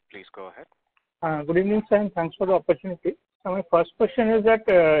Limited. Please go ahead. Good evening, sir, and thanks for the opportunity. So my first question is that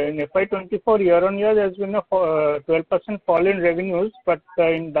in FY24 year-on-year there has been a 12% fall in revenues, but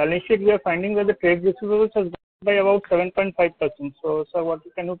in balance sheet we are finding that the trade receivables has gone by about 7.5%. So, sir,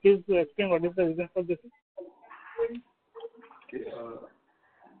 can you please explain what is the reason for this? Okay,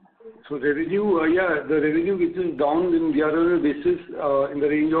 so revenue, the revenue which is down in year-on-year basis in the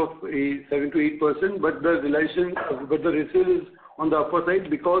range of 7 to 8%, but the resale is on the upper side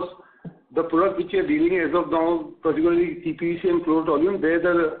because the product which we are dealing as of now, particularly CPVC and chlorotoluene, there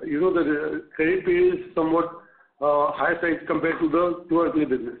the credit period is somewhat higher side compared to the chlor-alkali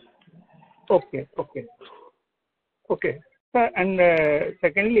business. Okay. Sir, and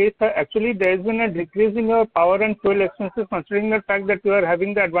secondly, sir, actually there has been a decrease in your power and fuel expenses considering the fact that you are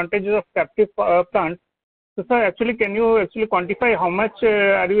having the advantages of captive plant. So, sir, actually, can you actually quantify how much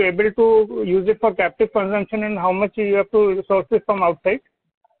are you able to use it for captive consumption and how much you have to source it from outside?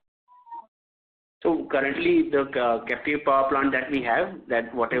 So currently the captive power plant that we have,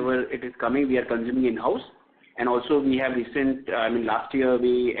 that whatever it is coming, we are consuming in-house. And also we have last year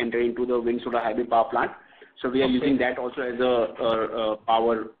we entered into the wind solar hybrid power plant. So we are using that also as a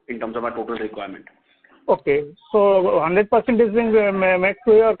power in terms of our total requirement. Okay. So 100% is being made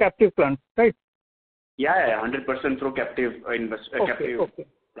through your captive plant, right? Yeah, 100% through captive plant.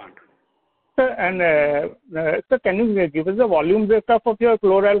 Sir, and sir, can you give us the volume breakup of your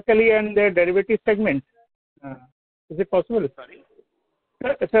chlor-alkali and the derivative segment? Is it possible? Sorry?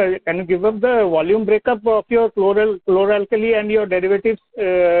 Sir, can you give us the volume breakup of your chlor-alkali and your derivatives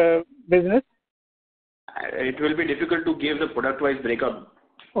business? It will be difficult to give the product-wise breakup.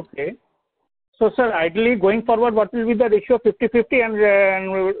 Okay. So, sir, ideally going forward, what will be the ratio of 50-50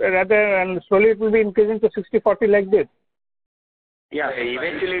 and slowly it will be increasing to 60-40 like this? Yeah,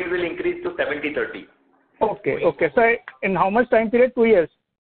 eventually it will increase to 70-30. Okay. So, in how much time period? 2 years?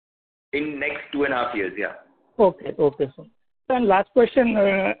 In next 2.5 years, yeah. Okay, sir. And last question,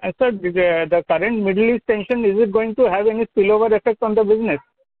 sir, the current Middle East tension, is it going to have any spillover effect on the business?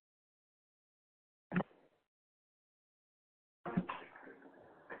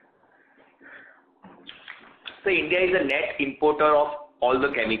 So India is a net importer of all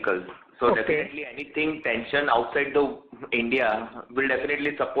the chemicals. So Okay. definitely anything tension outside the India will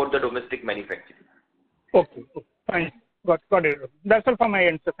definitely support the domestic manufacturing. Okay. Fine. Got it. That's all from my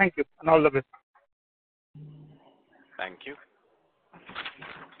end, sir. Thank you, and all the best. Thank you.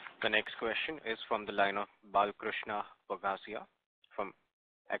 The next question is from the line of Balkrishna Pagasia from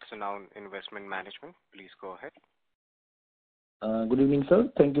Axanoun Investment Management. Please go ahead. Good evening, sir.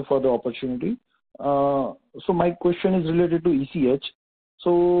 Thank you for the opportunity. So my question is related to ECH.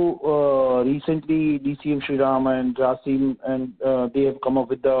 So recently DCM Shriram and Grasim and they have come up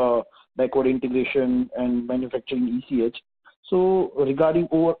with the backward integration and manufacturing ECH. So regarding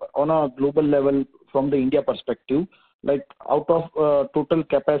on a global level from the India perspective, like out of total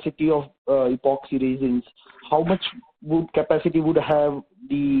capacity of epoxy resins, how much capacity would have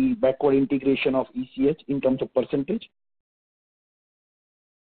the backward integration of ECH in terms of percentage?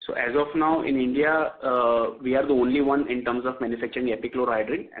 So as of now in India, we are the only one in terms of manufacturing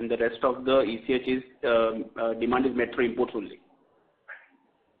epichlorohydrin, and the rest of the ECH is demand is met through imports only.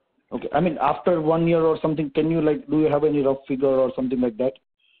 Okay, I mean after 1 year or something, can you do you have any rough figure or something like that?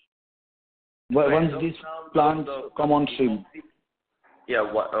 Once these plants come on stream. Yeah,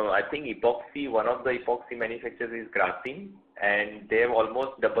 I think one of the epoxy manufacturers is Grasim, and they have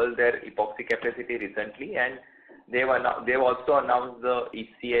almost doubled their epoxy capacity recently, and they've also announced the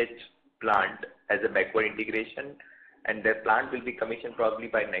ECH plant as a backward integration, and their plant will be commissioned probably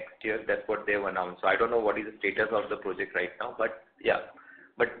by next year. That's what they've announced. So I don't know what is the status of the project right now, but yeah.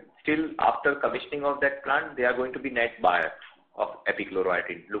 But still, after commissioning of that plant, they are going to be net buyer of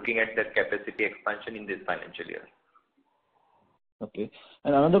epichlorohydrin, looking at that capacity expansion in this financial year. Okay.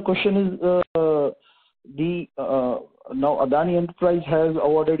 And another question is, now Adani Enterprise has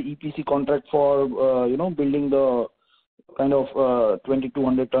awarded EPC contract for, building the kind of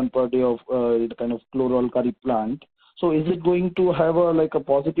 2,200 ton per day of the kind of chloralkali plant. So is it going to have a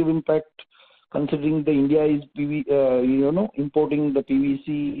positive impact, considering the India is importing the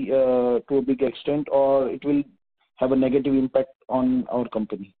PVC to a big extent, or it will have a negative impact on our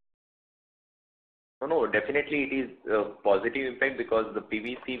company? No, definitely it is a positive impact, because the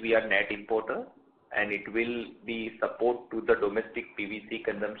PVC we are net importer, and it will be support to the domestic PVC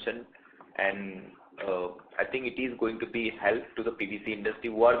consumption, and I think it is going to be help to the PVC industry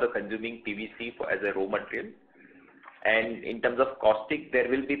who are the consuming PVC as a raw material. And in terms of caustic, there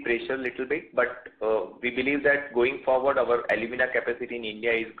will be pressure a little bit, but we believe that going forward our alumina capacity in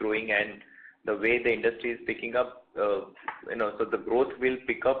India is growing, and the way the industry is picking up, so the growth will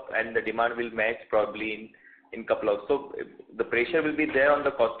pick up and the demand will match probably in couple of. So the pressure will be there on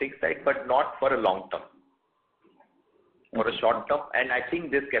the caustic side, but not for a long term, for a short term. And I think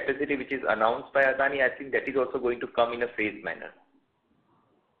this capacity which is announced by Adani, I think that is also going to come in a phased manner.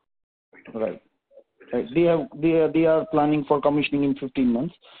 Right. They are planning for commissioning in 15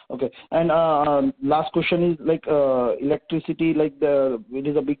 months. Okay. And last question is electricity, it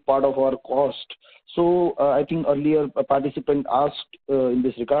is a big part of our cost. So I think earlier a participant asked in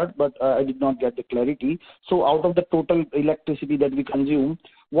this regard, but I did not get the clarity. So out of the total electricity that we consume,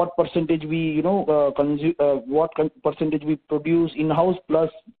 what percentage we consume, what percentage we produce in-house plus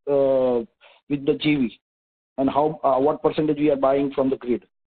with the JV, and what percentage we are buying from the grid?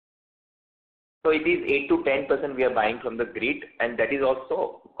 So it is 8 to 10% we are buying from the grid, and that is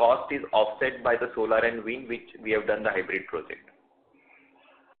also cost is offset by the solar and wind, which we have done the hybrid project.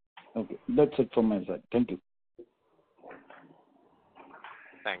 Okay, that's it from my side. Thank you.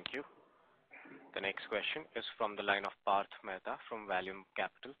 Thank you. The next question is from the line of Parth Mehta from Valium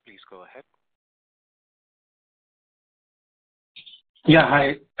Capital. Please go ahead. Yeah,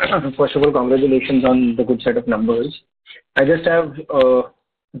 hi. First of all, congratulations on the good set of numbers. I just have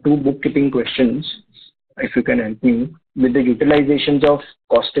 2 bookkeeping questions, if you can help me, with the utilizations of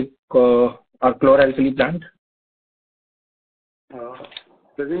caustic or chloralkali plant.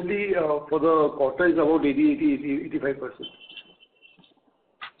 Presently, for the quarter is about 85%.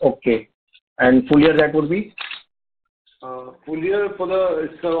 Okay. And full year that would be? Full year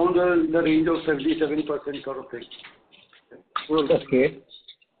it's around the range of 77% sort of thing. Okay.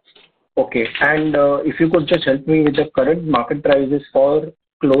 Okay. And if you could just help me with the current market prices for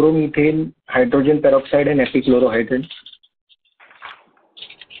chloromethane, hydrogen peroxide, and epichlorohydrin.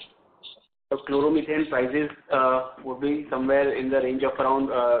 The chloromethane prices would be somewhere in the range of around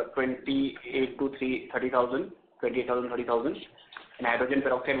 28,000 to 30,000, and hydrogen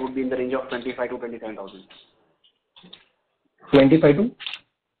peroxide would be in the range of 25,000 to 27,000. 25 to?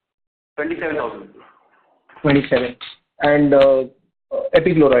 27,000. 27. And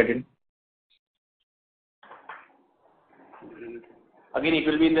epichlorohydrin? Again, it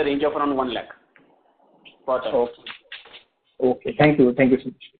will be in the range of around 1 lakh. per ton. Okay. Okay. Thank you. Thank you so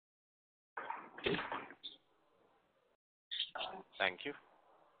much. Thank you.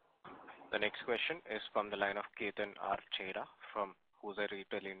 The next question is from the line of Ketan R. Chheda who's a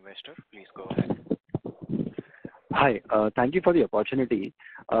retail investor. Please go ahead. Hi. Thank you for the opportunity.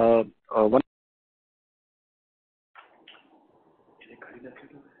 The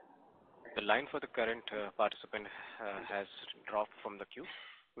line for the current participant has dropped from the queue.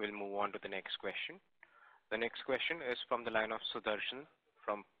 We'll move on to the next question. The next question is from the line of Sudarshan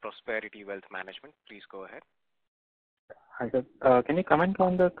from Prosperity Wealth Management. Please go ahead. Hi, sir. Can you comment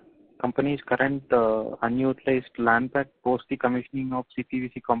on the company's current unutilized land bank post the commissioning of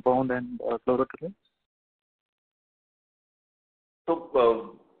CPVC compound and chlorotoluene? So,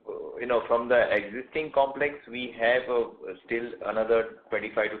 from the existing complex, we have still another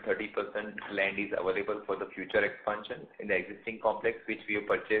 25 to 30% land is available for the future expansion in the existing complex, which we have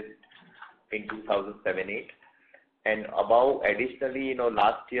purchased in 2007-8. And above, additionally,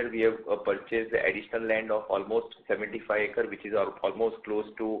 last year we have purchased the additional land of almost 75 acres, which is almost close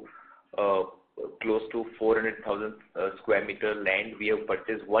to 400,000 square meter land. We have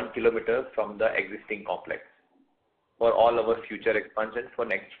purchased 1 kilometer from the existing complex for all our future expansion for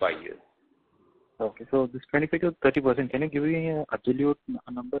next 5 years. Okay, so this 25 to 30%, can you give me an absolute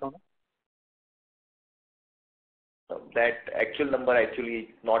number on it? That actual number actually is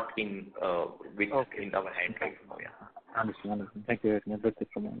not in in our hand right now. Yeah. Understand. Thank you. That's it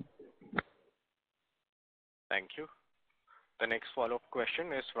from me. Thank you. The next follow-up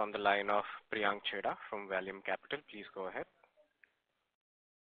question is from the line of Priyank Chheda from Valium Capital. Please go ahead.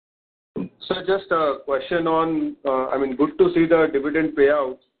 So just a question on, good to see the dividend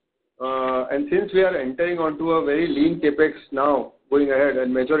payout. And since we are entering onto a very lean capex now going ahead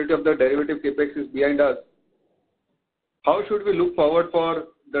and majority of the derivative capex is behind us, how should we look forward for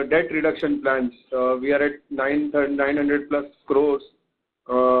the debt reduction plans? We are at 900 plus crores.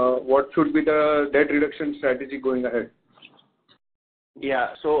 What should be the debt reduction strategy going ahead?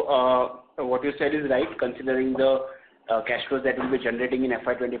 Yeah, so what you said is right, considering the cash flows that will be generating in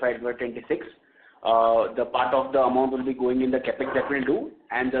FY25-26. The part of the amount will be going in the capex that we'll do,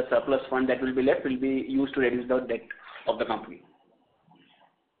 and the surplus fund that will be left will be used to reduce the debt of the company.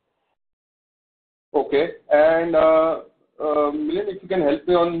 Okay, and Milind, if you can help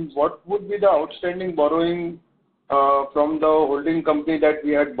me on what would be the outstanding borrowing from the holding company that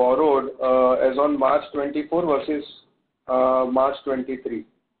we had borrowed as on March 24 versus March 23?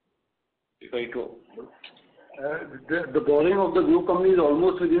 The borrowing of the group company is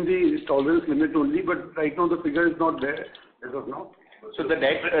almost within the tolerance limit only, but right now the figure is not there as of now. So the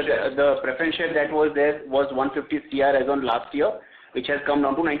debt, the preference share that was there was 150 CR as on last year, which has come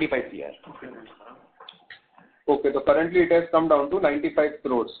down to 95 CR. Okay, so currently it has come down to 95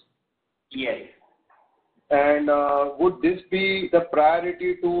 crores. Yes. And would this be the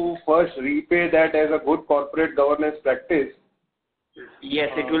priority to first repay that as a good corporate governance practice? Yes,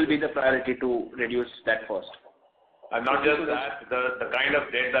 it will be the priority to reduce that first. And not just that, the kind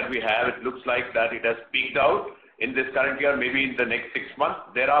of debt that we have, it looks like that it has peaked out in this current year, maybe in the next 6 months.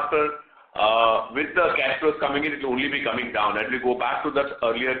 Thereafter, with the cash flows coming in, it will only be coming down. As we go back to that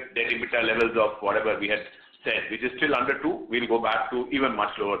earlier debt EBITDA levels of whatever we had said, which is still under 2, we'll go back to even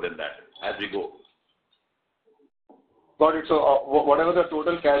much lower than that as we go. Got it. So whatever the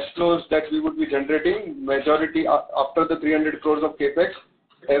total cash flows that we would be generating, majority after the 300 crores of capex,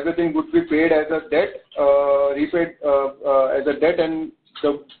 everything would be paid as a debt, repaid as a debt, and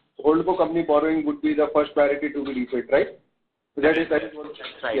the holdco company borrowing would be the first priority to be repaid, right? That is what,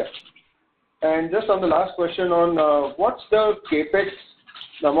 right. Yeah. And just on the last question on what's the capex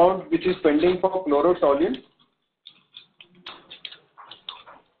amount which is pending for chlorotoluene?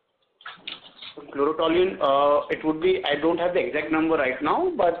 Chlorotoluene, it would be, I don't have the exact number right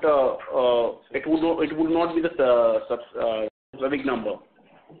now, but it would not be the big number.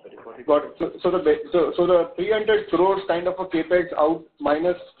 Got it. So the 300 crores kind of a capex out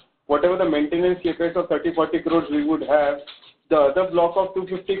minus whatever the maintenance capex of 30-40 crores we would have, the other block of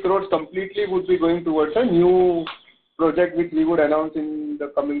 250 crores completely would be going towards a new project which we would announce in the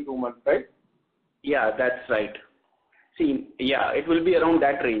coming 2 months, right? Yeah, that's right. See, yeah, it will be around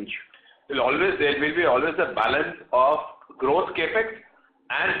that range. There will be always a balance of growth capex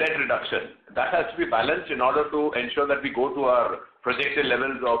and debt reduction. That has to be balanced in order to ensure that we go to our projected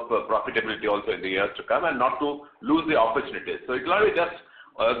levels of profitability also in the years to come and not to lose the opportunities. So it will not be just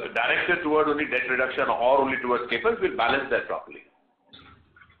directed towards only debt reduction or only towards capex. We'll balance that properly.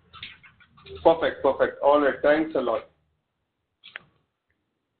 Perfect. All right. Thanks a lot.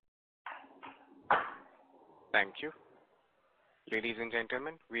 Thank you. Ladies and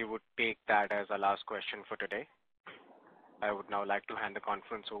gentlemen, we would take that as our last question for today. I would now like to hand the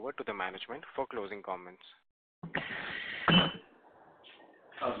conference over to the management for closing comments.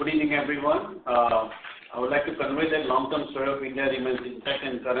 Good evening, everyone. I would like to convey that long-term story of India remains intact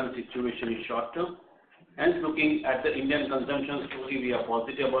and current situation is short-term. Hence, looking at the Indian consumption story, we are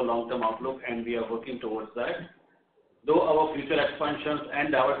positive about long-term outlook and we are working towards that. Though our future expansions and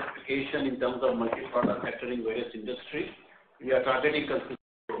diversification in terms of multi-product capturing various industries, we are targeting consistent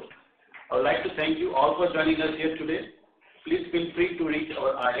growth. I would like to thank you all for joining us here today. Please feel free to reach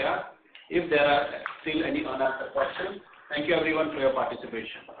our IR if there are still any unanswered questions. Thank you everyone for your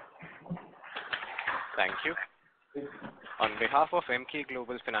participation. Thank you. On behalf of Emkay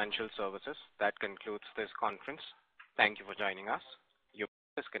Global Financial Services, that concludes this conference. Thank you for joining us. You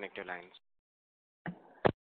may disconnect your lines.